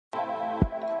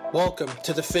Welcome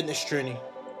to the Fitness Journey,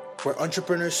 where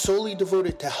entrepreneurs solely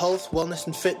devoted to health, wellness,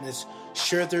 and fitness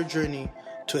share their journey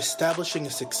to establishing a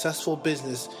successful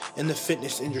business in the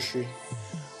fitness industry.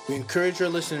 We encourage our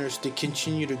listeners to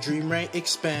continue to dream right,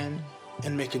 expand,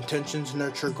 and make intentions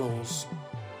nurture goals.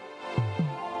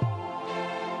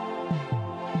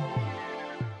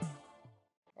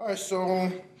 All right, so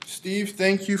Steve,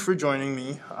 thank you for joining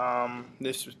me.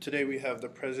 Today we have the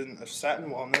president of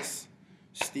Satin Wellness,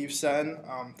 Steve Satin.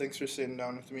 Thanks for sitting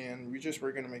down with me, and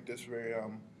we're going to make this very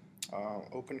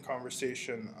open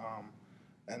conversation.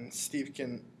 And Steve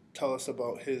can tell us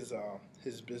about his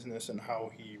business and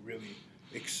how he really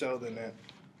excelled in it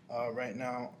right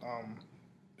now.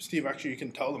 Steve, actually, you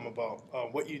can tell them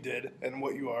about what you did and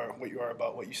what you are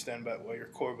about, what you stand by, what your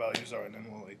core values are, and then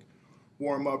we'll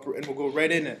warm up and we'll go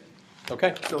right in it.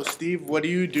 Okay. So, Steve, what do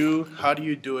you do? How do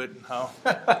you do it? And how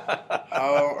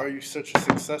are you such a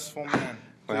successful man?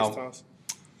 Please tell us.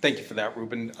 Thank you for that,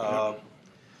 Ruben.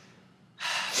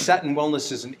 Satin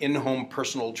Wellness is an in-home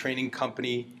personal training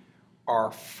company.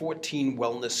 Our 14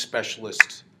 wellness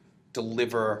specialists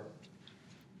deliver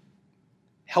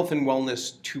health and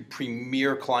wellness to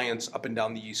premier clients up and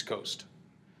down the East Coast.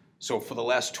 So for the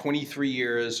last 23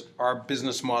 years, our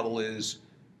business model is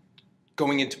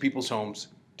going into people's homes,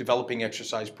 developing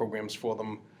exercise programs for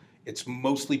them. It's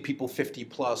mostly people 50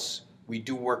 plus. We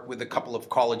do work with a couple of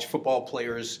college football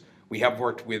players. We have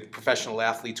worked with professional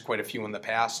athletes, quite a few in the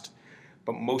past,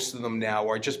 but most of them now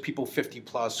are just people 50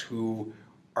 plus who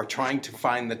are trying to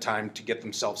find the time to get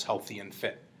themselves healthy and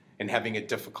fit and having a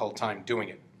difficult time doing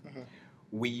it. Mm-hmm.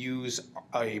 We use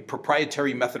a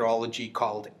proprietary methodology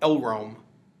called LROME,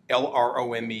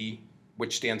 L-R-O-M-E,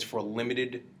 which stands for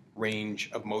Limited Range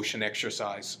of Motion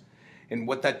Exercise. And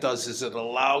what that does is it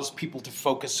allows people to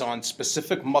focus on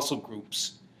specific muscle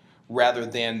groups rather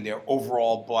than their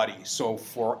overall body. So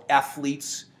for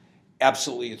athletes,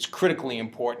 absolutely, it's critically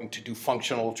important to do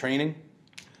functional training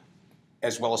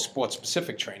as well as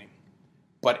sport-specific training.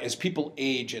 But as people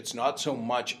age, it's not so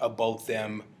much about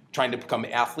them trying to become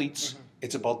athletes,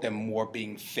 it's about them more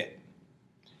being fit.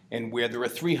 And where there are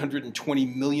 320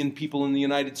 million people in the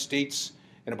United States,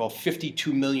 and about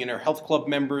 52 million are health club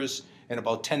members, and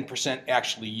about 10%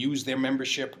 actually use their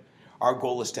membership, our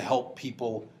goal is to help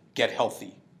people get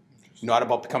healthy, not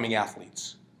about becoming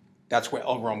athletes. That's where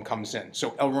LROME comes in.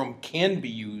 So LROME can be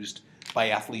used by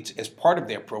athletes as part of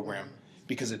their program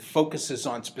because it focuses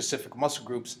on specific muscle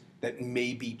groups that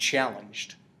may be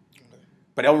challenged. Okay.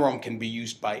 But LROME can be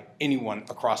used by anyone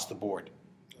across the board.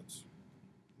 That's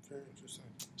very interesting.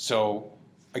 So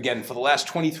again, for the last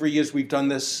 23 years we've done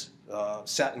this.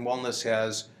 Satin Wellness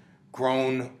has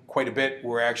grown quite a bit.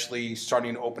 We're actually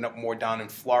starting to open up more down in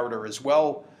Florida as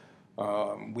well.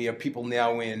 We have people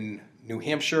now in New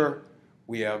Hampshire.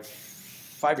 We have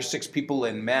 5 or 6 people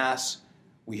in Mass.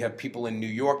 We have people in New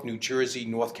York, New Jersey,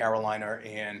 North Carolina,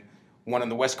 and one on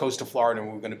the west coast of Florida,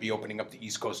 and we're going to be opening up the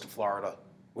east coast of Florida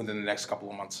within the next couple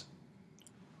of months.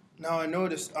 Now, I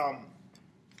noticed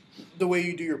the way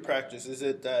you do your practice, is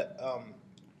it that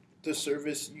the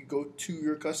service you go to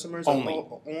your customers?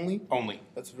 Only. Only?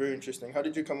 That's very interesting. How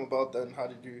did you come about that, and how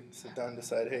did you sit down and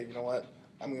decide, hey, you know what,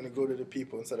 I'm going to go to the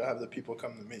people instead of have the people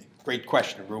come to me? Great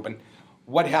question, Ruben.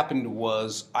 What happened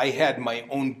was I had my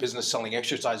own business selling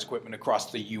exercise equipment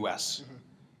across the U.S.,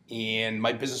 and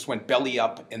my business went belly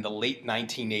up in the late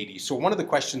 1980s. So one of the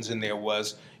questions in there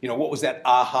was, what was that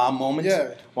aha moment?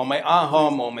 Yeah. Well, my aha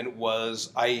moment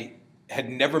was I had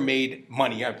never made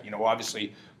money.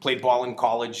 Obviously played ball in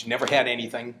college, never had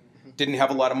anything, didn't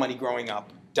have a lot of money growing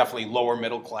up, definitely lower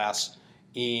middle class.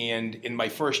 And in my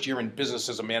first year in business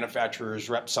as a manufacturer's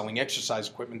rep selling exercise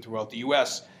equipment throughout the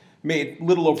U.S., made a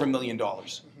little over $1 million.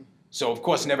 So, of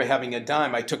course, never having a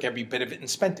dime, I took every bit of it and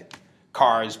spent it.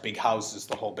 Cars, big houses,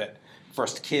 the whole bit.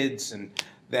 First kids, and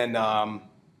then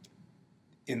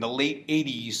in the late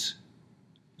 80s,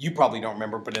 you probably don't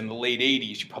remember, but in the late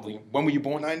 80s, when were you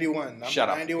born? 91. Shut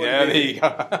up. 91. Yeah, there you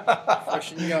go.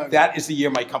 Fresh and young. That is the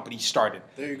year my company started.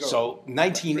 There you go. So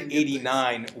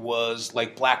 1989 was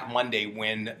like Black Monday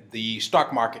when the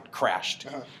stock market crashed.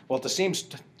 Well, at the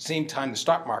same time the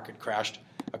stock market crashed,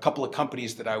 a couple of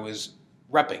companies that I was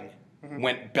repping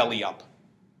went belly up.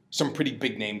 Some pretty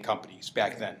big name companies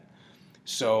back then.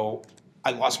 So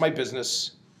I lost my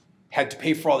business, had to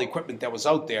pay for all the equipment that was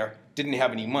out there, didn't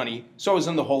have any money, so I was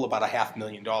in the hole about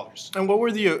 $500,000. And what were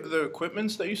the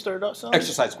equipments that you started out selling?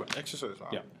 Exercise equipment. Exercise, wow.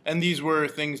 Yeah. And these were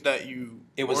things that you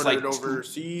ordered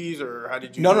overseas, or how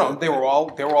did you? No, they were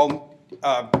all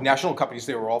national companies.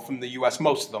 They were all from the U.S.,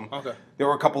 most of them. Okay. There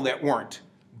were a couple that weren't,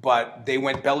 but they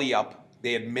went belly up.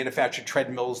 They had manufactured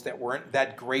treadmills that weren't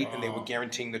that great, and they were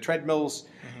guaranteeing the treadmills.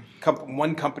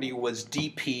 one company was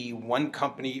DP, one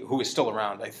company who is still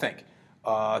around, I think,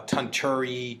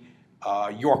 Tunturi,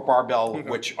 York Barbell,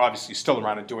 which obviously is still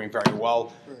around and doing very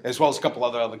well, as well as a couple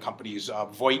other companies.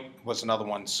 Voight was another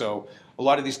one. So a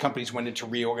lot of these companies went into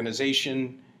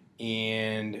reorganization,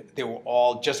 and they were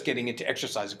all just getting into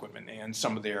exercise equipment, and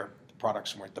some of their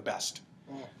products weren't the best.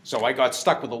 So I got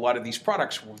stuck with a lot of these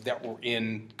products that were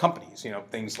in companies,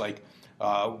 things like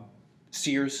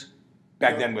Sears,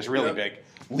 back then was really big.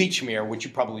 Lechmere, which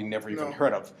you probably never even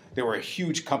heard of. They were a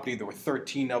huge company. There were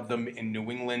 13 of them in New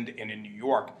England and in New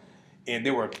York, and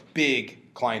they were a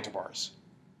big client of ours.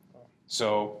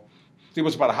 So there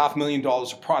was about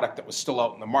 $500,000 of product that was still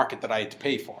out in the market that I had to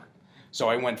pay for. So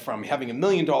I went from having $1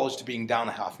 million to being down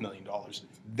 $500,000.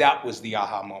 That was the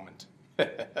aha moment.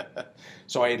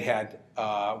 So we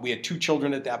had 2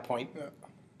 children at that point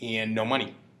and no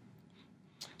money.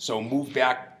 So moved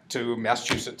back to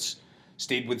Massachusetts,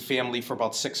 stayed with family for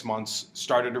about 6 months,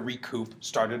 started a recoup,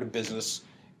 started a business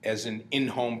as an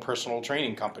in-home personal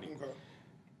training company.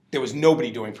 There was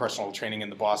nobody doing personal training in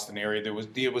the Boston area.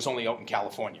 It was only out in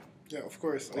California. Yeah, of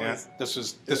course. Yeah, this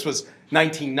was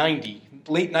 1990,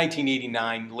 late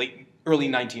 1989, early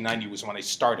 1990 was when I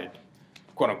started,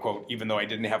 quote unquote, even though I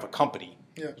didn't have a company.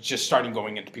 Just starting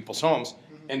going into people's homes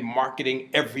and marketing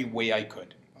every way I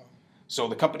could. So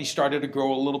the company started to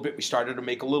grow a little bit. We started to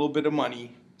make a little bit of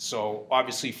money. So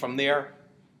obviously from there,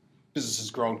 business has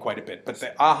grown quite a bit. But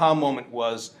the aha moment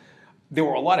was there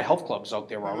were a lot of health clubs out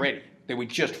there already. They were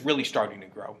just really starting to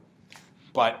grow.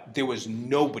 But there was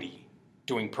nobody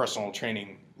doing personal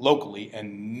training locally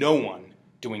and no one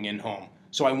doing in-home.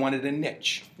 So I wanted a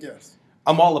niche. Yes.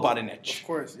 I'm all about a niche. Of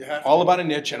course. You have all about a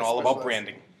niche and all about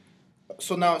branding.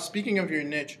 So now, speaking of your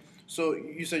niche, so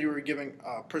you said you were giving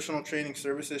personal training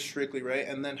services strictly, right?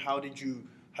 And then how did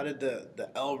the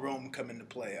LROME come into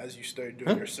play as you started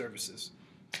doing your services?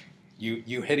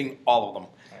 You hitting all of them.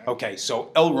 Okay,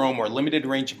 so LROME, or limited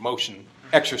range of motion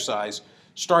exercise,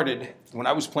 started when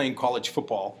I was playing college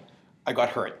football. I got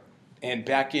hurt. And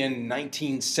back in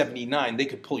 1979, they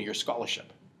could pull your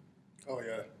scholarship. Oh,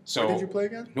 yeah. So, where did you play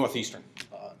again? Northeastern.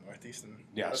 Northeastern.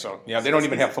 Yeah, okay. so they don't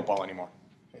even have football anymore.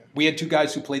 Yeah. We had 2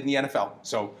 guys who played in the NFL,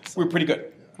 so we were pretty good.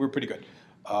 Yeah. We were pretty good.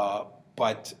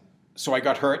 So I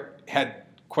got hurt, had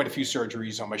quite a few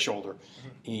surgeries on my shoulder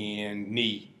and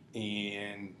knee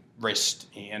and wrist,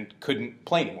 and couldn't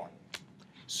play anymore.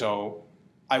 So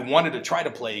I wanted to try to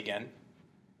play again.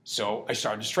 So I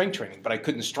started strength training, but I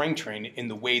couldn't strength train in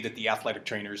the way that the athletic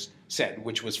trainers said,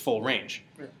 which was full range.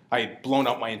 Yeah. I had blown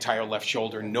out my entire left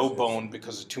shoulder, no bone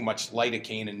because of too much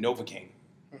lidocaine and Novocaine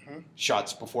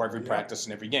shots before every practice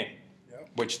and every game,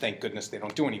 which thank goodness they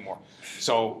don't do anymore.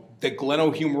 So the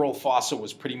glenohumeral fossa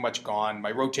was pretty much gone.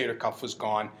 My rotator cuff was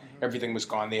gone. Everything was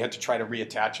gone. They had to try to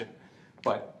reattach it.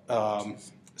 But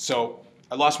so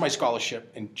I lost my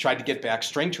scholarship and tried to get back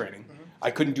strength training. I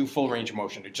couldn't do full range of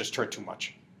motion. It just hurt too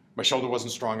much. My shoulder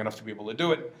wasn't strong enough to be able to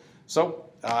do it. So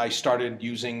I started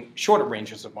using shorter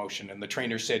ranges of motion. And the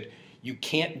trainer said, you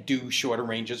can't do shorter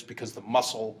ranges because the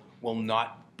muscle will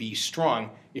not be strong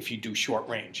if you do short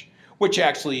range. Which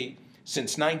actually,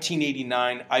 since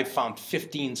 1989, I've found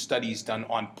 15 studies done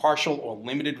on partial or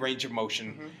limited range of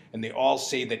motion. And they all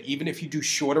say that even if you do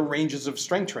shorter ranges of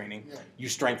strength training, you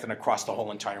strengthen across the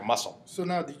whole entire muscle. So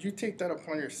now, did you take that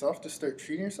upon yourself to start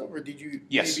treating yourself? Or did you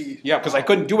Yeah, because I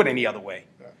couldn't do it any other way.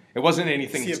 It wasn't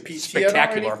anything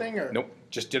spectacular. Or anything, or? Nope,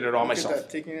 just did it all myself.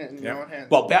 Taking it in your own hands.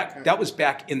 Well, that was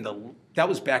back in the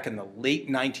late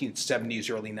 1970s,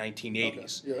 early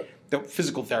 1980s. Okay. The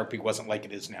physical therapy wasn't like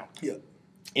it is now. Yeah.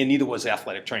 And neither was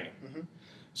athletic training.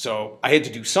 So I had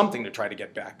to do something to try to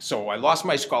get back. So I lost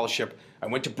my scholarship. I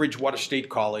went to Bridgewater State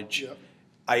College.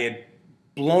 I had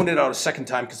blown it out a second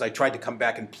time because I tried to come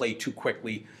back and play too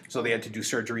quickly. So they had to do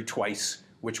surgery twice,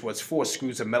 which was 4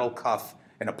 screws, a metal cuff,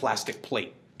 and a plastic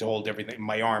plate to hold everything,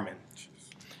 my arm in.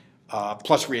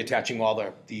 Plus reattaching all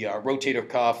the rotator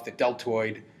cuff, the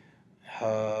deltoid,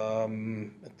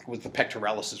 with the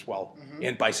pectoralis as well,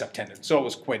 and bicep tendon. So it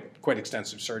was quite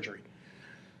extensive surgery.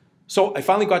 So I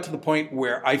finally got to the point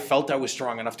where I felt I was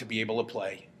strong enough to be able to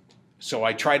play. So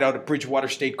I tried out at Bridgewater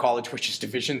State College, which is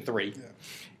Division III,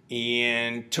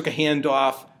 and took a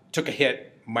handoff, took a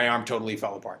hit, my arm totally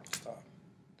fell apart.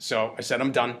 So I said,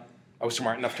 I'm done. I was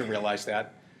smart enough to realize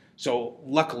that. So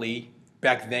luckily,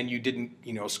 back then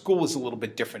school was a little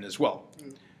bit different as well.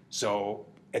 So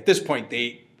at this point,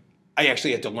 I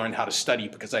actually had to learn how to study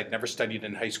because I had never studied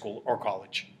in high school or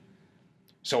college.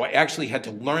 So I actually had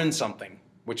to learn something,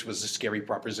 which was a scary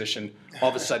proposition. All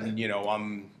of a sudden,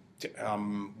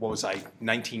 what was I,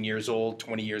 19 years old,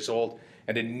 20 years old,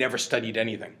 and had never studied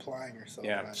anything. Applying yourself.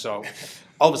 Yeah, so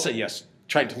all of a sudden, yes,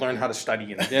 trying to learn how to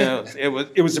study, and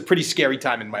it was a pretty scary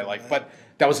time in my life. But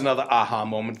that was another aha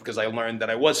moment because I learned that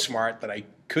I was smart, that I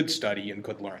could study and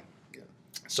could learn. Yeah.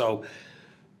 So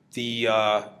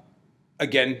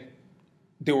again,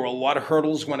 there were a lot of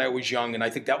hurdles when I was young, and I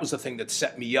think that was the thing that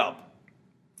set me up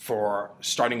for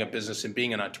starting a business and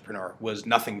being an entrepreneur. Was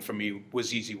nothing for me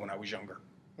was easy when I was younger.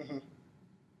 Mm-hmm.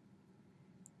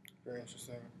 Very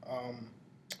interesting.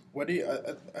 What do you?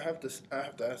 I have to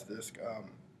ask this.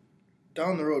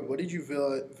 Down the road, what did you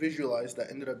visualize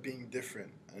that ended up being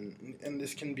different? And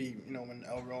this can be, when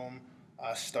LROME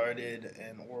started,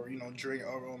 or during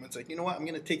LROME, it's like, you know what, I'm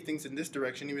gonna take things in this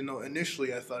direction, even though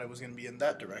initially I thought it was gonna be in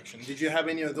that direction. Did you have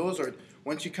any of those, or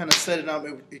once you kind of set it up,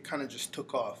 it kind of just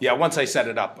took off? Yeah, once I set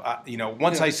it up,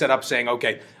 I set up saying,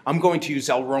 okay, I'm going to use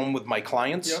LROME with my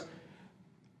clients. Yep.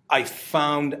 I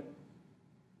found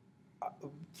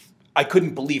I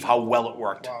couldn't believe how well it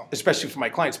worked, Wow. especially for my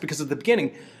clients, because at the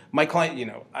beginning, my client,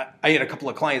 I had a couple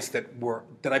of clients that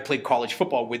I played college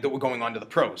football with that were going on to the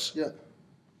pros. Yeah.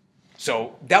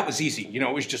 So that was easy.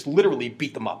 It was just literally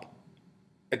beat them up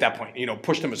at that point.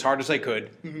 Push them as hard as I could,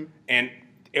 Mm-hmm. and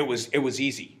it was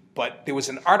easy. But there was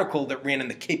an article that ran in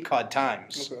the Cape Cod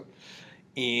Times, Okay.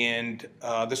 and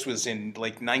this was in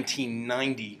like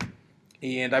 1990,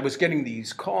 and I was getting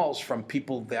these calls from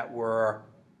people that were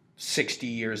 60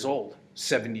 years old,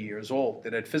 70 years old,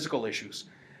 that had physical issues.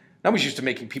 I was used to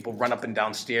making people run up and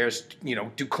down stairs,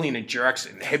 do clean and jerks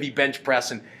and heavy bench press,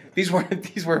 and these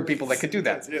were people that could do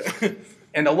that. Yeah.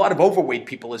 And a lot of overweight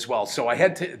people as well. So I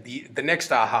had to, the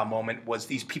next aha moment was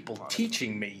these people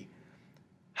teaching me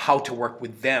how to work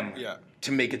with them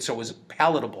to make it so it was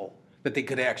palatable that they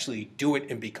could actually do it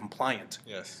and be compliant.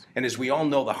 Yes. And as we all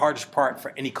know, the hardest part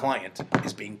for any client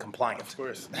is being compliant. Of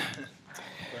course.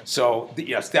 So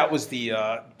yes, that was the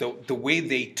way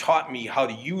they taught me how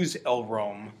to use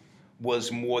LROME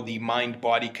was more the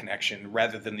mind-body connection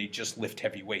rather than the just lift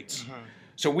heavy weights. Mm-hmm.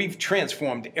 So we've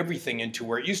transformed everything into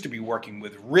where it used to be working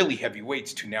with really heavy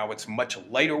weights to now it's much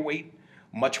lighter weight,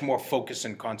 much more focus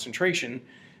and concentration,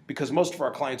 because most of our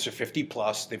clients are 50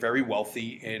 plus, they're very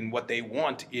wealthy, and what they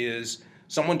want is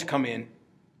someone to come in,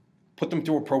 put them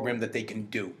through a program that they can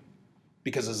do.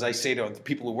 Because as I say to the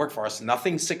people who work for us,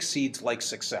 nothing succeeds like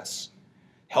success.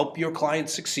 Help your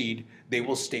clients succeed, they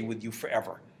will stay with you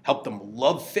forever. Help them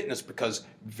love fitness, because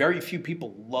very few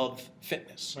people love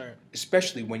fitness, Right.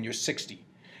 especially when you're 60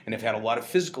 and have had a lot of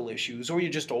physical issues, or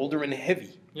you're just older and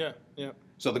heavy. Yeah. Yeah.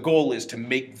 So the goal is to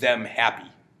make them happy.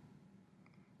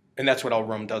 And that's what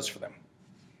LROME does for them.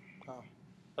 Wow.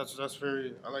 That's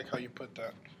very. I like how you put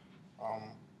that.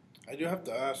 I do have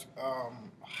to ask.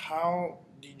 How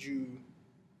did you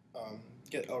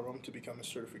get LROME to become a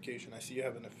certification? I see you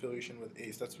have an affiliation with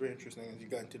ACE. That's very interesting. As you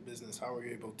got into business, how were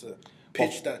you able to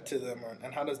pitch that to them,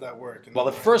 and how does that work? Well,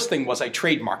 the first thing was I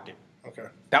trademarked it. Okay.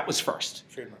 That was first.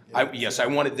 Trademark. Yes, I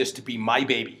wanted this to be my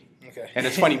baby. Okay. And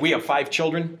it's funny, we have 5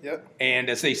 children. Yep. And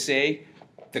as they say,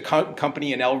 the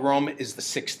company in LROME is the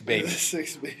 6th baby. The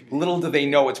 6th baby. Little do they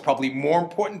know it's probably more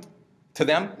important to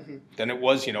them than it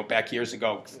was, back years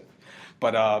ago.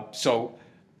 But so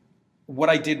what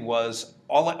I did was,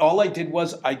 all I did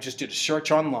was I just did a search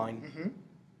online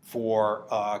for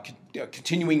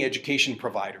continuing education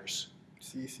providers.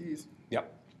 CECs.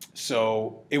 Yep.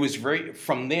 So it was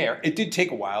from there, it did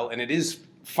take a while, and it is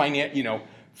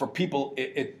for people,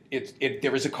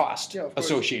 there is a cost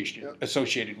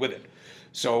associated with it.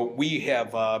 So we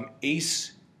have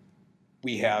ACE,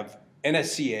 we have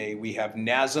NSCA, we have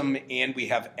NASM, and we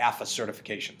have AFA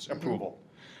certifications, approval.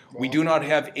 Wow. We do not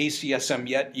have ACSM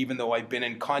yet, even though I've been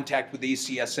in contact with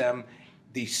ACSM,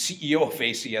 the CEO of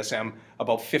ACSM,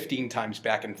 about 15 times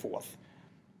back and forth.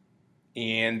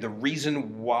 And the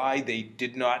reason why they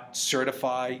did not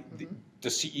certify the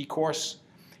CE course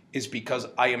is because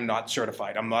I am not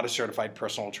certified. I'm not a certified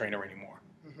personal trainer anymore.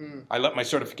 I let my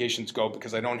certifications go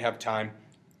because I don't have time,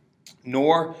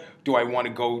 nor do I want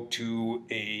to go to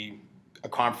a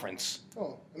conference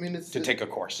to take a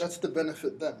course. That's the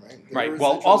benefit then, right? Right.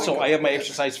 Well, also, I have my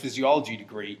exercise physiology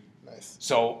degree. Nice.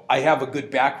 So I have a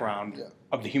good background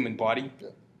of the human body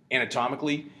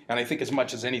anatomically, and I think as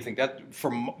much as anything, that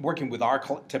from working with our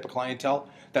type of clientele,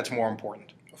 that's more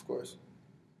important. Of course.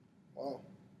 Wow.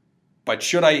 But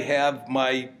should I have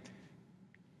my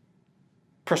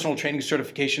personal training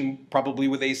certification probably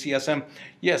with ACSM?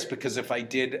 Yes, because if I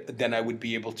did, then I would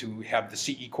be able to have the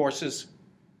CE courses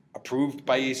approved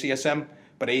by ACSM,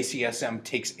 but ACSM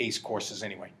takes ACE courses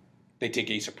anyway. They take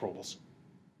ACE approvals.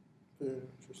 Very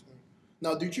interesting.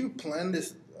 Now, did you plan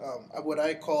this, what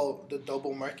I call the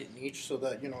double market niche, so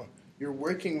that, you're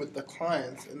working with the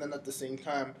clients, and then at the same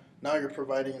time, now you're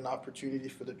providing an opportunity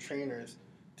for the trainers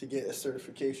to get a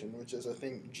certification, which is, I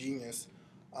think, genius.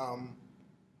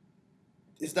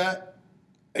 Is that...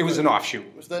 It was an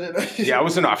offshoot. Was that it? Yeah, it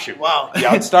was an offshoot. Wow.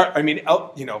 Yeah, I'd start, I mean,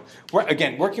 you know,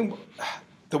 again, working,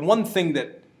 the one thing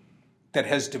that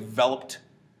has developed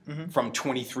from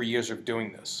 23 years of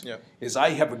doing this is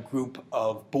I have a group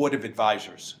of board of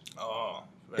advisors. Oh.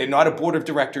 They're not a board of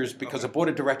directors because a board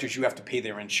of directors, you have to pay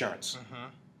their insurance.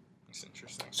 That's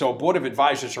interesting. So a board of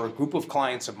advisors are a group of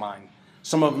clients of mine.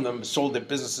 Some of them sold their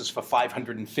businesses for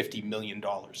 $550 million.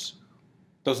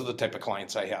 Those are the type of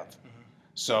clients I have.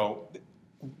 So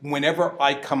whenever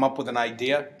I come up with an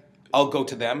idea, I'll go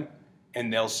to them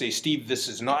and they'll say, Steve, this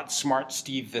is not smart.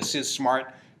 Steve, this is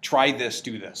smart. Try this,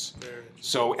 do this.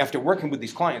 So after working with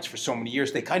these clients for so many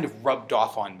years, they kind of rubbed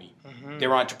off on me. Their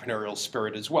entrepreneurial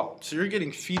spirit as well. So you're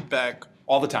getting feedback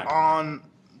all the time on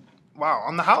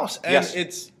the house, and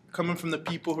it's coming from the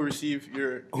people who receive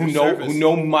your service. Who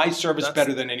know my service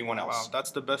better than anyone else. Wow,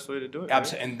 that's the best way to do it.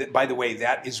 Absolutely. Right? And by the way,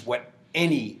 that is what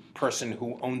any person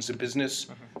who owns a business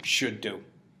should do.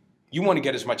 You want to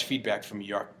get as much feedback from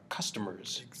your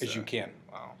customers as you can.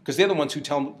 Wow. Because they're the ones who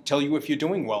tell you if you're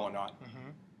doing well or not.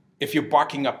 If you're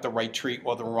barking up the right tree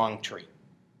or the wrong tree.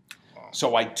 Wow.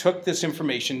 So I took this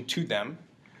information to them.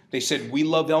 They said, we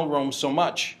love LROME so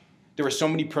much. There are so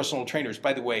many personal trainers.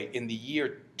 By the way, in the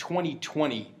year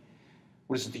 2020,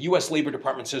 the U.S. Labor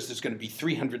Department says there's going to be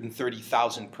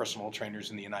 330,000 personal trainers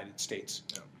in the United States.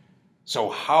 Yeah. So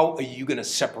how are you going to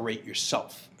separate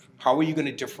yourself? How are you going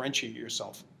to differentiate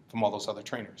yourself from all those other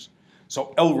trainers?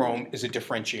 So LROME is a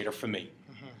differentiator for me.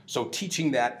 So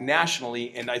teaching that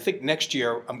nationally, and I think next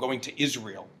year I'm going to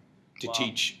Israel to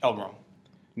teach LROME.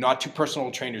 Not to personal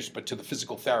trainers, but to the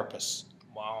physical therapists.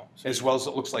 Wow. As well as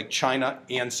it looks like China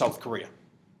and South Korea.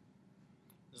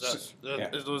 Is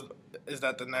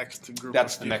that the next group?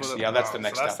 That's the next. Yeah, that's the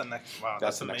next step. That's the next. Wow,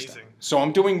 that's amazing. So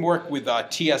I'm doing work with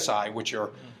TSI, which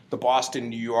are the Boston,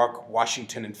 New York,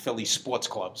 Washington, and Philly sports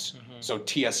clubs. So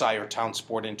TSI or Town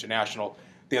Sport International,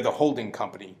 they're the holding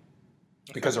company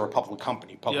because they're a public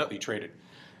company, publicly traded.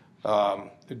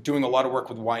 They're doing a lot of work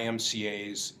with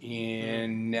YMCAs,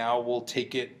 and now we'll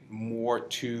take it more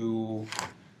to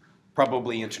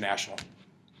probably international.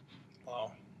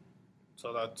 Wow.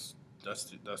 So that's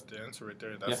the answer right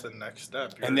there. That's the next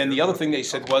step. And then the other thing they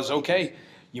said was, okay,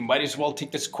 you might as well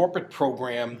take this corporate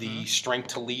program, the Strength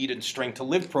to Lead and Strength to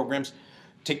Live programs,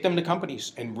 take them to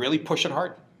companies and really push it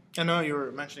hard. I know you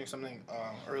were mentioning something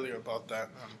earlier about that.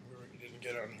 We didn't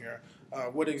get on here.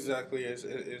 What exactly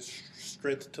is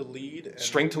Strength to Lead?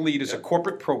 Strength to Lead is a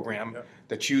corporate program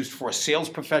that's used for sales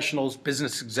professionals,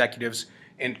 business executives,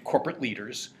 and corporate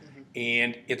leaders.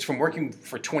 And it's from working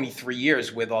for 23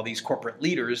 years with all these corporate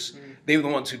leaders. They were the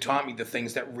ones who taught me the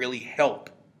things that really help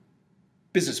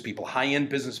business people, high-end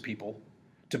business people,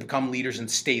 to become leaders and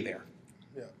stay there.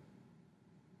 Yeah.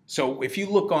 So if you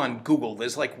look on Google,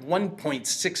 there's like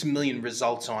 1.6 million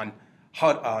results on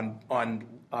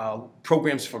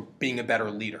programs for being a better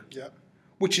leader,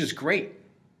 which is great.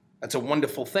 That's a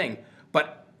wonderful thing.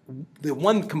 But the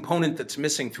one component that's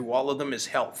missing through all of them is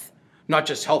health. Not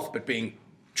just health, but being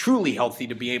truly healthy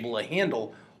to be able to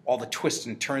handle all the twists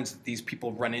and turns that these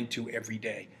people run into every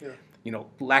day. Yeah. You know,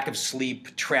 lack of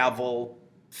sleep, travel,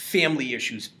 family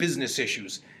issues, business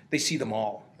issues. They see them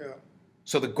all. Yeah.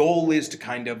 So the goal is to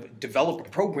kind of develop a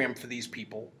program for these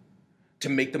people to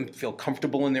make them feel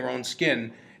comfortable in their own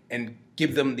skin and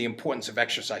give them the importance of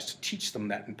exercise, to teach them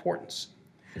that importance.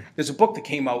 There's a book that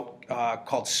came out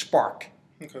called Spark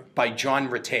by John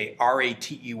Ratey,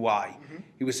 R-A-T-E-Y.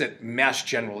 He was at Mass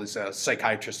General, he's a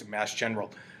psychiatrist at Mass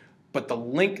General. But the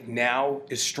link now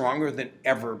is stronger than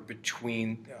ever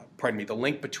between, the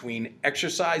link between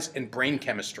exercise and brain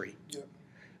chemistry,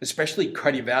 especially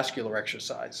cardiovascular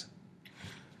exercise.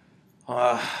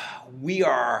 We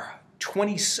are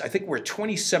I think we're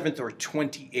 27th or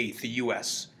 28th, the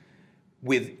U.S.,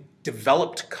 with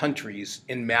developed countries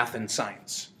in math and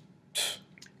science.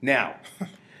 Now,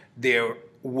 there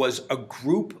was a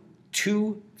group,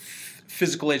 2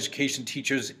 physical education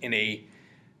teachers in a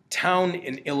town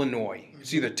in Illinois.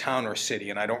 It's either town or city,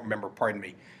 and I don't remember, pardon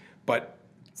me. But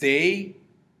they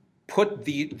put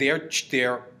their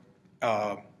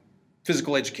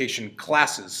physical education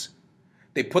classes,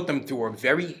 they put them through a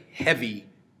very heavy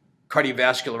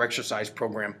cardiovascular exercise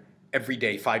program every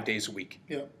day, 5 days a week.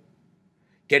 Yeah.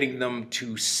 Getting them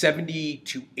to 70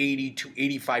 to 80 to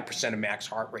 85% of max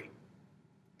heart rate.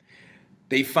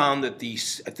 They found that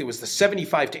it was the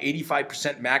 75 to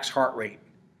 85% max heart rate.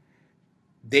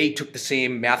 They took the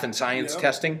same math and science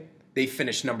testing. They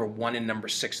finished number 1 and number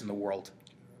 6 in the world.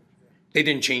 They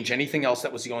didn't change anything else.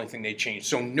 That was the only thing they changed.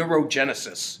 So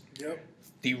neurogenesis,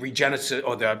 the regenesis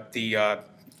or the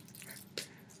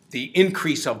the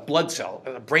increase of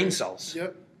brain cells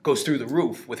Yep. goes through the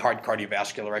roof with hard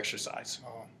cardiovascular exercise.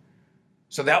 Oh,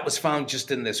 So that was found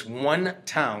just in this one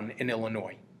town in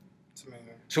Illinois. it's amazing.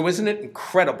 So isn't it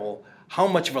incredible how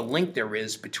much of a link there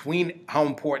is between how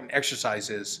important exercise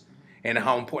is and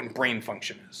how important brain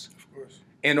function is? Of course.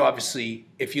 And obviously,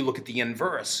 if you look at the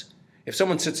inverse, if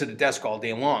someone sits at a desk all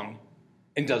day long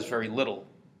and does very little,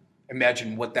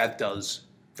 imagine what that does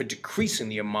for decreasing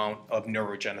the amount of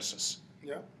neurogenesis.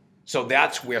 Yeah. So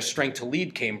that's where Strength to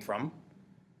Lead came from.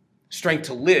 Strength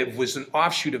to Live was an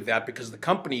offshoot of that because the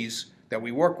companies that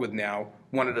we work with now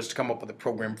wanted us to come up with a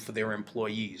program for their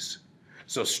employees.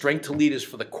 So Strength to Lead is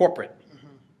for the corporate,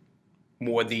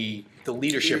 more the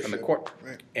leadership and the corporate.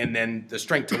 Right. And then the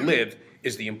Strength to Live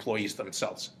is the employees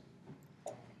themselves.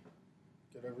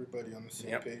 Get everybody on the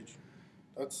same Yep. page.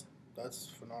 That's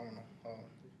phenomenal.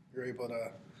 You're able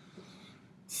to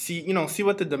see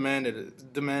what the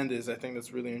demand is. I think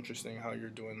that's really interesting how you're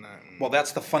doing that. Well,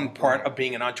 that's the fun part of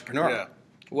being an entrepreneur. Yeah.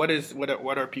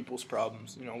 What are people's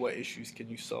problems? What issues can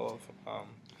you solve?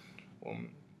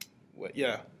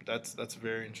 That's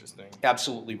very interesting.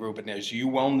 Absolutely, Ruben. As you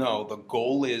well know, the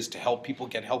goal is to help people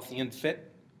get healthy and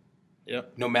fit,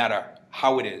 Yep. no matter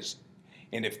how it is.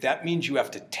 And if that means you have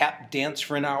to tap dance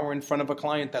for an hour in front of a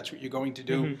client, that's what you're going to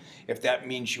do. If that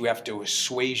means you have to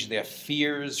assuage their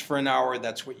fears for an hour,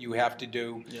 that's what you have to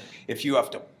do. Yeah. If you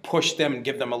have to push them and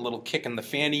give them a little kick in the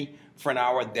fanny for an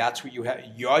hour, that's what you have.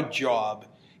 Your job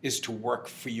is to work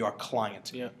for your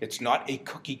client. Yeah. It's not a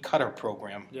cookie cutter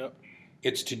program. Yep.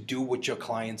 It's to do what your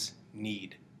clients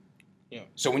need. Yeah.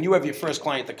 So when you have your first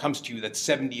client that comes to you that's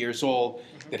 70 years old,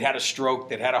 that had a stroke,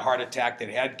 that had a heart attack, that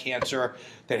had cancer,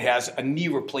 that has a knee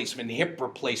replacement, hip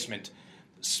replacement,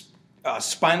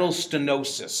 spinal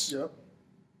stenosis, Yep.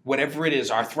 whatever it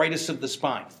is, arthritis of the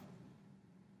spine,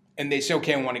 and they say,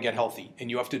 okay, I want to get healthy, and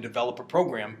you have to develop a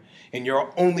program, and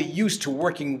you're only used to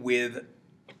working with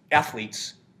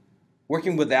athletes,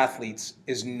 working with athletes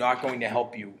is not going to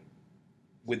help you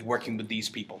with working with these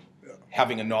people. Yeah.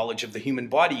 Having a knowledge of the human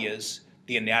body is,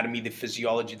 the anatomy, the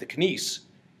physiology, the kinese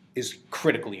is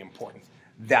critically important.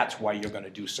 That's why you're going to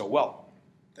do so well.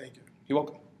 Thank you. You're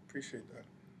welcome. Appreciate that.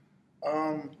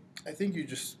 I think you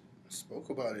just spoke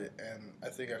about it, and I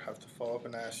think I have to follow up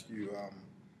and ask you.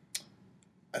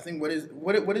 I think what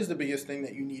is the biggest thing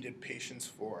that you needed patience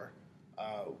for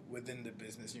within the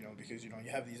business? Because you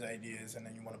have these ideas, and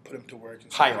then you want to put them to work.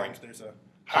 And Hiring. There's a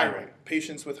Hiring.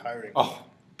 Patience with hiring. Oh,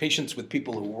 patience with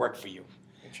people who work for you.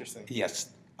 Interesting. Yes.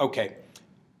 Okay.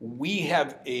 We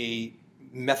have a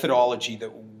methodology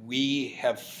that we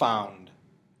have found,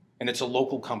 and it's a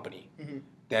local company,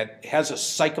 that has a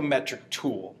psychometric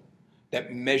tool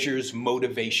that measures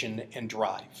motivation and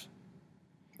drive.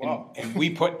 Wow. And we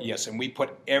put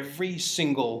every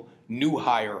single new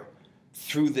hire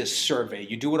through this survey.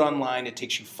 You do it online. It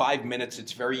takes you 5 minutes.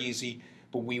 It's very easy.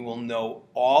 But we will know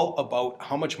all about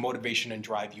how much motivation and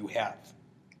drive you have.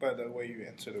 By the way you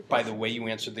answer the question. By the way you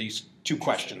answer these two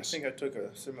questions. I think I took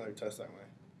a similar test that way.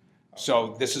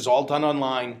 So this is all done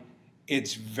online.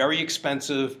 It's very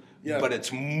expensive, Yeah. but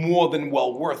it's more than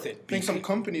well worth it. I think some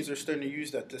companies are starting to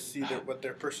use that to see what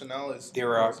their personnel is.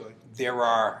 There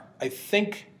are. I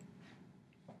think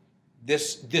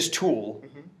this tool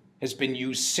has been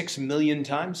used 6 million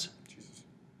times.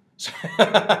 Jesus.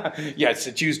 Yes,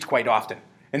 it's used quite often.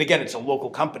 And again, it's a local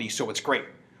company, so it's great.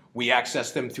 We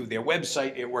access them through their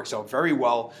website. It works out very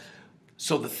well.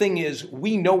 So the thing is,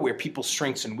 we know where people's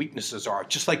strengths and weaknesses are,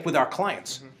 just like with our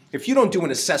clients. If you don't do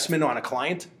an assessment on a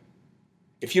client,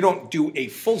 if you don't do a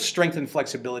full strength and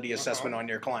flexibility assessment on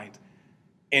your client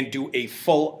and do a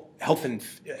full health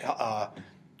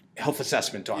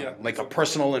assessment on them, like a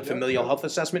personal and familial health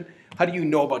assessment, how do you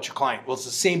know about your client? Well, it's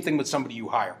the same thing with somebody you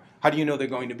hire. How do you know they're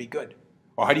going to be good?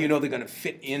 Or how do you know they're going to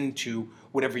fit into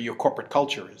whatever your corporate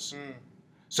culture is?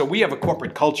 So we have a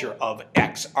corporate culture of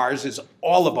X. Ours is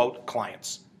all about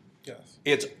clients. Yes.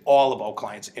 It's all about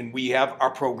clients. And we have, our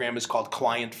program is called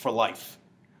Client for Life.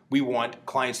 We want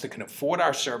clients that can afford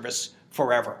our service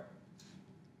forever.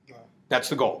 Wow. That's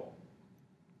the goal.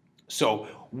 So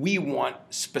we want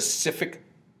specific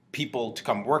people to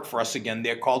come work for us. Again,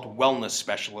 they're called wellness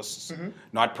specialists,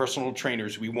 not personal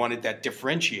trainers. We wanted that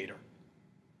differentiator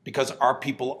because our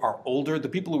people are older. The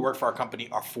people who work for our company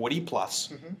are 40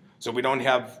 plus. So we don't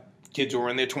have kids who are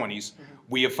in their 20s.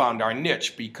 We have found our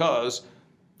niche because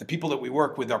the people that we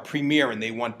work with are premier, and they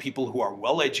want people who are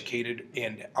well educated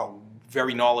and are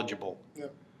very knowledgeable.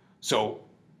 Yep. So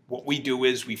what we do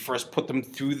is we first put them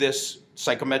through this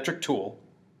psychometric tool.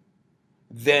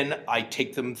 Then I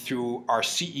take them through our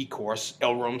CE course,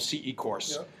 LROME CE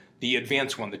course, Yep. the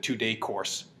advanced one, the 2-day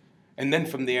course. And then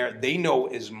from there, they know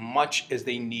as much as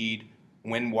they need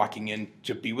when walking in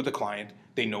to be with a client.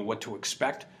 They know what to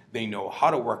expect. They know how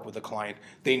to work with a client.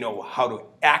 They know how to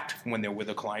act when they're with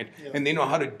a client. Yeah. And they know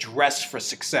how to dress for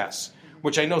success,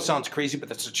 which I know sounds crazy, but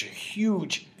that's such a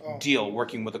huge deal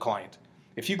working with a client.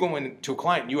 If you go into a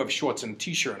client and you have shorts and a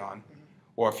t-shirt on,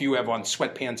 or if you have on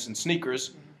sweatpants and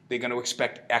sneakers, they're going to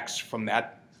expect X from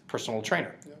that personal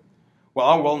trainer. Yeah. Well,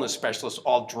 our wellness specialists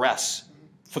all dress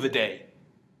for the day.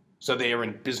 So they are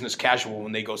in business casual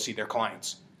when they go see their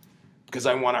clients. Because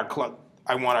I want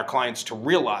our clients to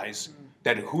realize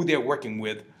that who they're working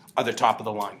with are the top of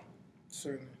the line.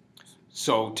 Certainly.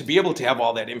 So to be able to have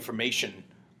all that information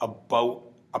about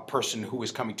a person who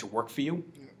is coming to work for you,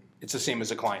 it's the same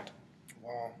as a client.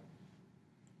 Wow.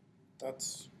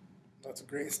 That's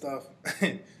great stuff.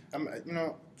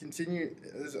 Continue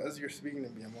as you're speaking to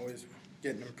me. I'm always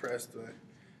getting impressed by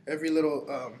every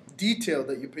little detail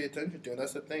that you pay attention to. And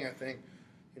that's the thing, I think.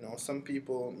 Some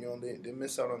people, they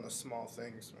miss out on the small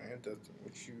things, right?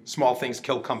 Small things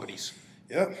kill companies.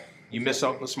 Yeah. You miss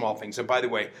out on the small things. And by the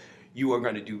way, you are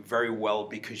going to do very well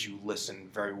because you listen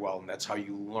very well, and that's how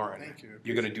you learn. Thank you.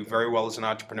 You're going to do very well as an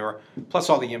entrepreneur, plus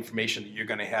all the information that you're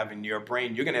going to have in your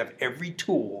brain. You're going to have every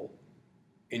tool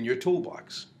in your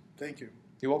toolbox. Thank you.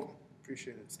 You're welcome.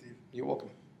 Appreciate it, Steve. You're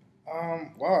welcome.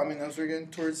 Wow, as we're getting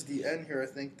towards the end here, I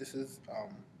think this is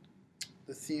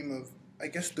the theme of, I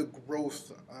guess, the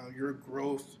growth, your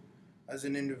growth as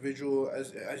an individual,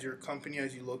 as your company,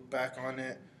 as you look back on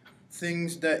it,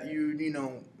 things that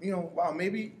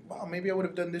maybe I would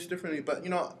have done this differently. But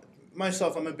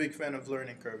myself, I'm a big fan of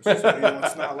learning curves. So,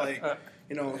 it's not like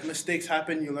if mistakes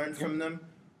happen, you learn from them.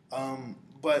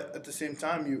 But at the same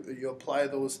time, you apply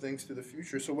those things to the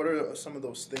future. So what are some of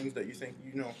those things that you think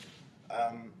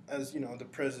as the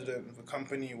president of a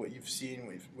company, what you've seen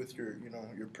with your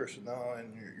your personnel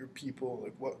and your people,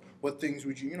 like what things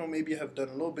would you maybe have done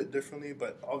a little bit differently,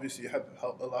 but obviously have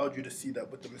allowed you to see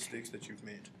that with the mistakes that you've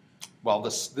made? Well,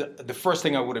 the first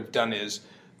thing I would have done is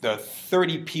the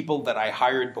 30 people that I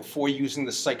hired before using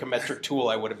the psychometric tool,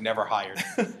 I would have never hired.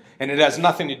 And it has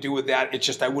nothing to do with that. It's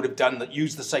just I would have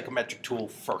used the psychometric tool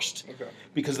first. Okay.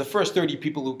 Because the first 30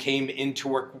 people who came in to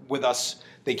work with us,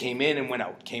 they came in and went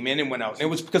out, And it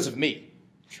was because of me.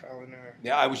 Trial and error.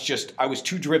 Yeah, I was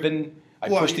too driven. I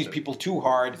pushed these people too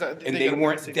hard, and they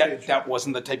weren't. That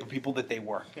wasn't the type of people that they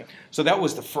were. Yeah. So that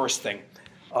was the first thing.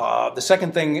 The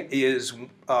second thing is,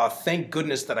 thank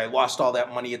goodness that I lost all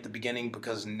that money at the beginning,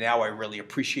 because now I really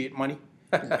appreciate money.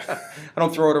 I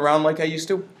don't throw it around like I used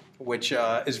to, which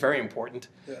is very important.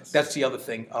 Yes. That's the other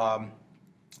thing.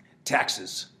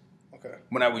 Taxes. Okay.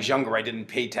 When I was younger, I didn't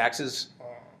pay taxes.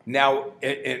 Now,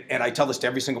 and I tell this to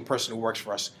every single person who works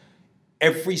for us,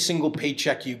 every single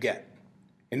paycheck you get,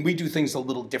 and we do things a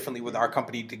little differently with our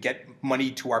company to get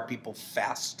money to our people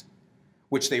fast,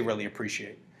 which they really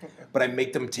appreciate. Okay. But I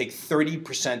make them take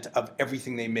 30% of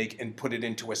everything they make and put it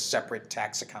into a separate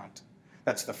tax account.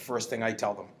 That's the first thing I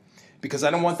tell them. Because I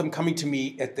don't want them coming to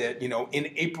me in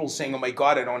April saying, oh my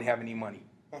God, I don't have any money.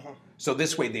 Uh-huh. So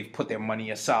this way they've put their money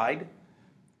aside.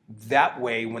 That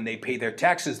way, when they pay their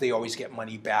taxes, they always get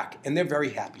money back, and they're very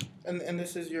happy. And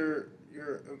this is your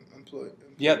employee?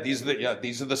 Yeah, these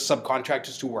are the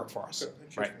subcontractors who work for us. Okay,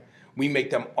 right. We make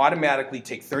them automatically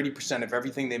take 30% of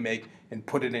everything they make and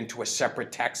put it into a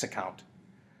separate tax account.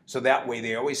 So that way,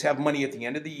 they always have money at the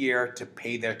end of the year to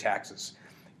pay their taxes.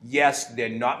 Yes, they're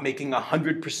not making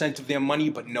 100% of their money,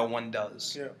 but no one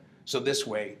does. Yeah. So this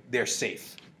way, they're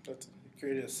safe. That's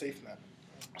created a safe net.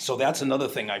 So that's another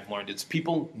thing I've learned. It's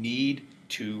people need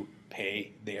to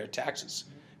pay their taxes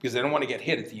because they don't want to get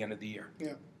hit at the end of the year.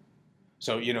 Yeah.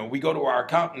 So, we go to our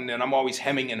accountant, and I'm always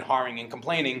hemming and hawing and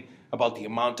complaining about the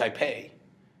amount I pay.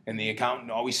 And the accountant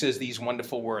always says these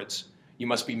wonderful words: you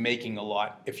must be making a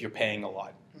lot if you're paying a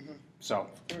lot. Mm-hmm. So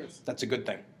that's a good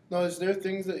thing. Now, is there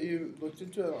things that you looked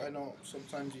into? I know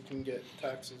sometimes you can get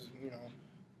taxes,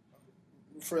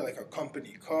 for like a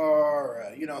company car, or,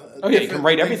 Oh yeah, you can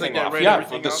write everything off. Yeah,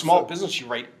 for the small business, you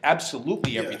write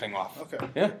absolutely everything off. Okay.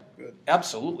 Yeah. Good.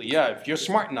 Absolutely. Yeah. If you're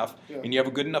smart enough and you have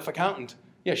a good enough accountant,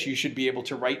 yes, you should be able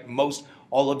to write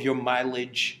all of your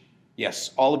mileage. Yes,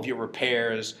 all of your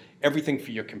repairs, everything for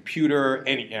your computer.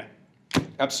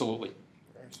 Absolutely.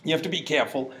 You have to be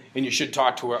careful, and you should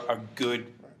talk to a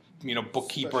good,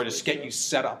 bookkeeper to get you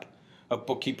set up. A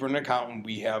bookkeeper and an accountant.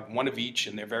 We have one of each,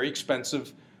 and they're very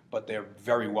expensive, but they're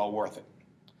very well worth it.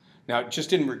 Now,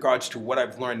 just in regards to what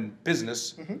I've learned in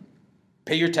business,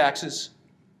 pay your taxes,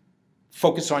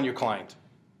 focus on your client,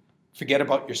 forget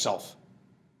about yourself.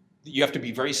 You have to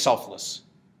be very selfless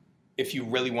if you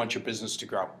really want your business to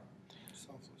grow.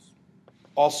 Selfless.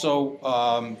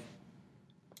 Also,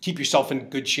 keep yourself in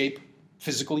good shape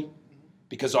physically,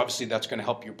 because obviously that's going to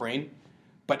help your brain.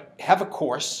 But have a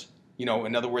course,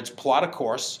 in other words, plot a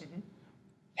course,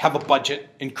 have a budget,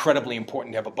 incredibly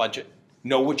important to have a budget,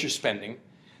 know what you're spending.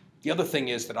 The other thing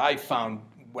is that I found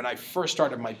when I first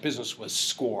started my business was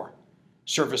SCORE,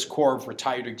 Service Corps of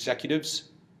Retired Executives.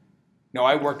 Now,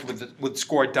 I worked with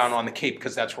SCORE down on the Cape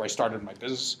because that's where I started my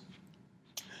business.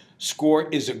 SCORE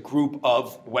is a group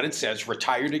of, what it says,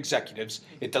 retired executives.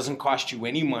 It doesn't cost you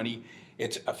any money.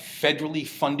 It's a federally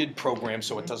funded program,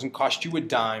 so it doesn't cost you a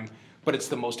dime, but it's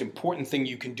the most important thing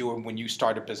you can do when you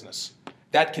start a business.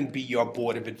 That can be your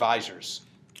board of advisors.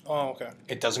 Oh, okay.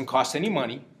 It doesn't cost any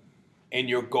money, and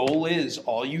your goal is,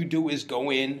 all you do is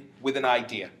go in with an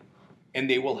idea, and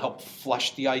they will help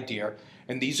flush the idea.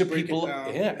 And these are people,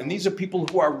 and these are people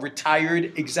who are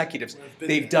retired executives.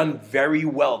 They've done very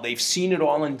well. They've seen it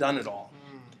all and done it all.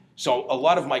 So a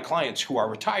lot of my clients who are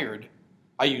retired,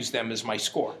 I use them as my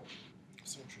SCORE.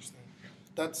 That's interesting.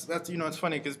 That's it's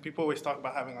funny because people always talk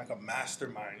about having like a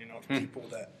mastermind, of people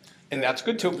that. And that's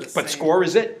good too. But SCORE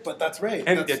is it. But that's right.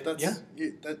 And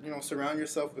surround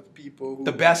yourself with people who.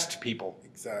 The best people.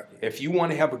 Exactly. If you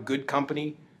want to have a good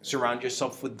company, surround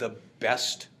yourself with the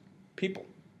best people.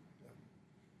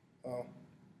 Oh,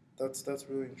 that's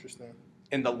really interesting.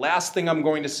 And the last thing I'm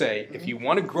going to say, if you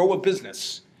want to grow a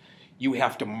business, you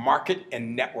have to market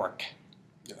and network.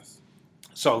 Yes.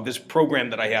 So this program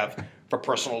that I have for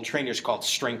personal trainers called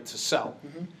Strength to Sell,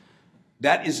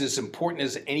 that is as important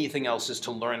as anything else is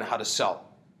to learn how to sell.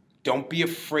 Don't be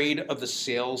afraid of the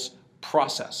sales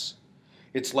process.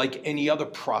 It's like any other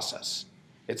process.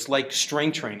 It's like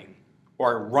strength training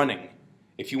or running.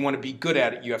 If you want to be good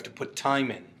at it, you have to put time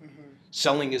in.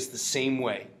 Selling is the same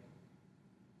way.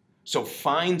 So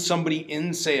find somebody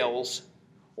in sales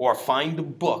or find a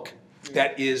book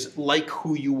that is like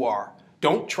who you are.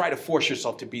 Don't try to force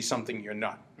yourself to be something you're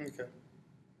not. Okay.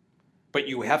 But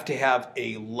you have to have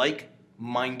a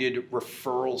like-minded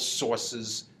referral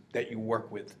sources that you work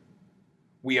with.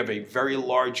 We have a very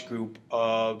large group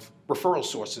of referral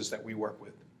sources that we work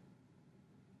with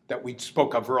that we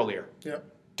spoke of earlier. Yeah.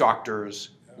 Doctors,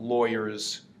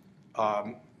 lawyers,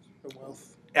 The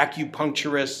wealth.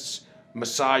 acupuncturists,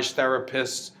 massage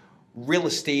therapists, real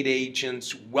estate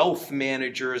agents, wealth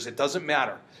managers, it doesn't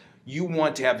matter. You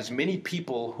want to have as many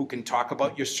people who can talk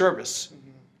about your service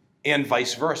and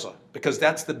vice versa, because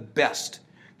that's the best.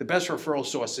 The best referral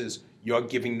source is you're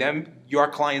giving them your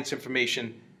clients'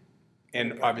 information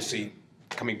and obviously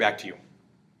coming back to you.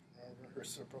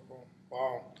 Reciprocal.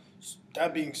 Wow.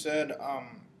 That being said,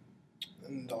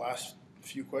 in the last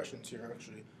few questions here,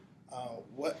 actually,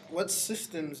 what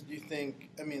systems do you think?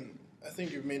 I mean, I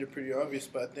think you've made it pretty obvious,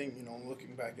 but I think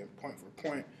looking back at point for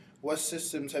point, what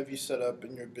systems have you set up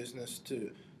in your business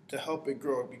to help it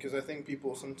grow? Because I think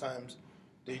people sometimes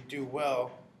they do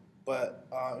well, but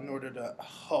in order to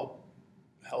help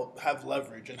have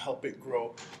leverage and help it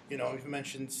grow, you've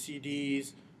mentioned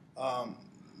CDs.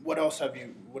 What else have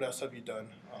you done?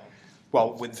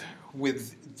 Well,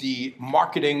 with the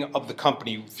marketing of the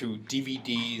company through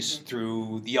DVDs,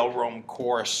 through the LROME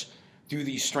course, through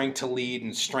the Strength to Lead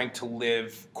and Strength to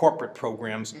Live corporate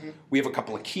programs, we have a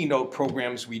couple of keynote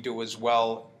programs we do as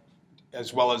well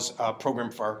as a program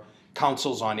for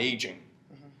councils on aging.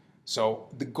 So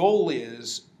the goal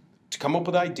is to come up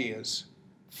with ideas,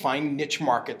 find niche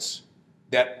markets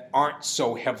that aren't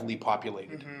so heavily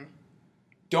populated.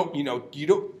 Don't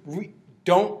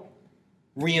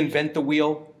reinvent the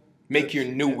wheel, make your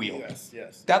new wheel.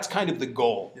 Yes. That's kind of the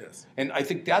goal. Yes. And I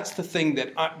think that's the thing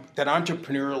that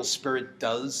entrepreneurial spirit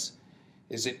does,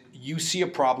 is that you see a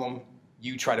problem,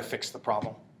 you try to fix the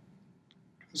problem.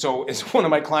 So as one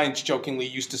of my clients jokingly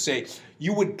used to say,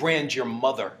 you would brand your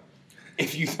mother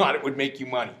if you thought it would make you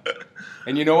money.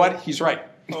 And you know what? He's right.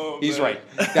 Oh, He's man.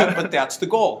 right. But that's the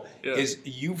goal, Yeah. is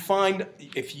you find,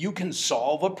 if you can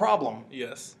solve a problem,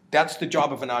 Yes. that's the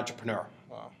job of an entrepreneur.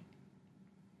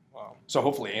 Wow. So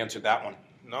hopefully I answered that one.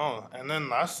 No, and then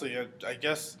lastly, I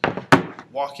guess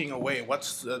walking away.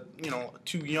 What's to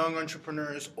young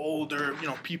entrepreneurs, older,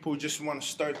 people who just want to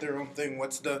start their own thing.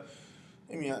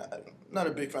 I'm not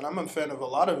a big fan. I'm a fan of a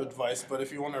lot of advice, but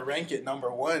if you want to rank it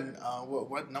number one,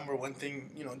 what number one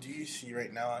thing do you see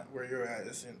right now where you're at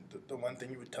is the one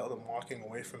thing you would tell them walking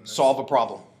away from this? Solve a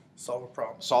problem. Solve a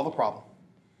problem. Solve a problem.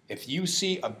 If you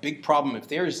see a big problem, if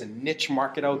there is a niche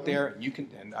market out there,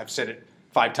 and I've said it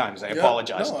 5 times, I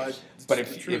apologize. No, but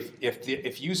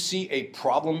if you see a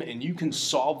problem and you can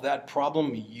solve that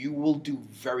problem, you will do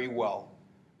very well.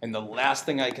 And the last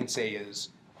thing I can say is,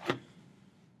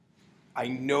 I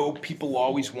know people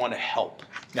always want to help.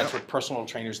 That's what personal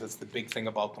trainers, that's the big thing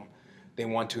about them. They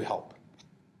want to help.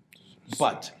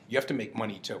 But you have to make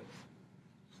money too.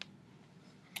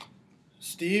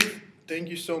 Steve, thank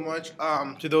you so much.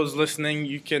 To those listening,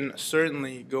 you can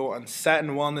certainly go on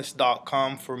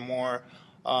satinwellness.com for more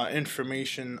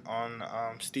information on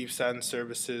Steve Satin's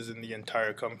services and the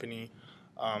entire company.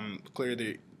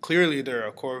 Clearly, there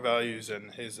are core values,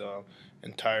 and his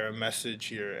entire message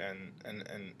here and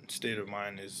state of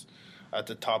mind is at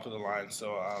the top of the line.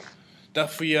 So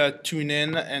definitely tune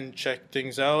in and check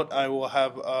things out. I will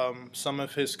have some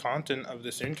of his content of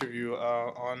this interview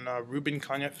on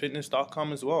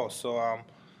RubenKanyaFitness.com as well. So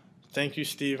thank you,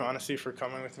 Steve, honestly, for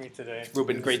coming with me today.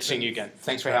 Ruben, great seeing you again.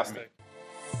 Thanks for having me.